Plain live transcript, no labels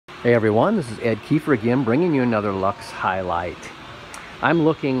Hey everyone, this is Ed Kiefer again, bringing you another Luxe highlight. I'm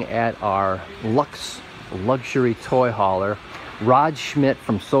looking at our Luxe Luxury toy hauler. Rod Schmidt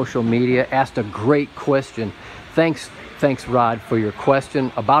from social media asked a great question. Thanks Rod for your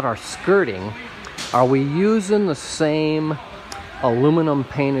question about our skirting. Are we using the same aluminum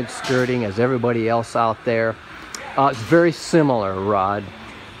painted skirting as everybody else out there? It's very similar, Rod,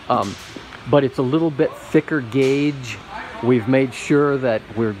 but it's a little bit thicker gauge. We've made sure that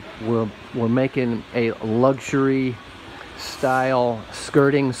we're making a luxury style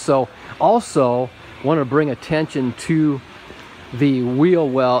skirting. So also want to bring attention to the wheel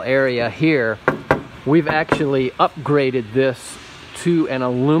well area here. We've actually upgraded this to an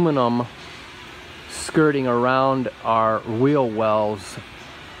aluminum skirting around our wheel wells,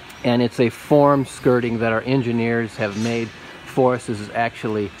 and it's a form skirting that our engineers have made for us. This is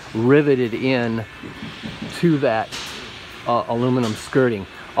actually riveted in to that aluminum skirting.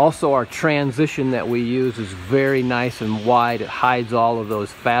 Also, our transition that we use is very nice and wide. It hides all of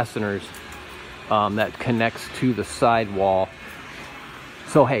those fasteners that connects to the sidewall.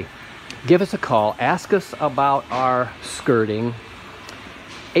 So hey, give us a call, ask us about our skirting.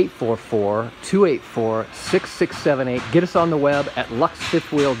 844-284-6678. Get us on the web at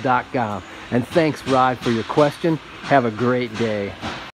luxefifthwheel.com. And thanks, Rod, for your question. Have a great day.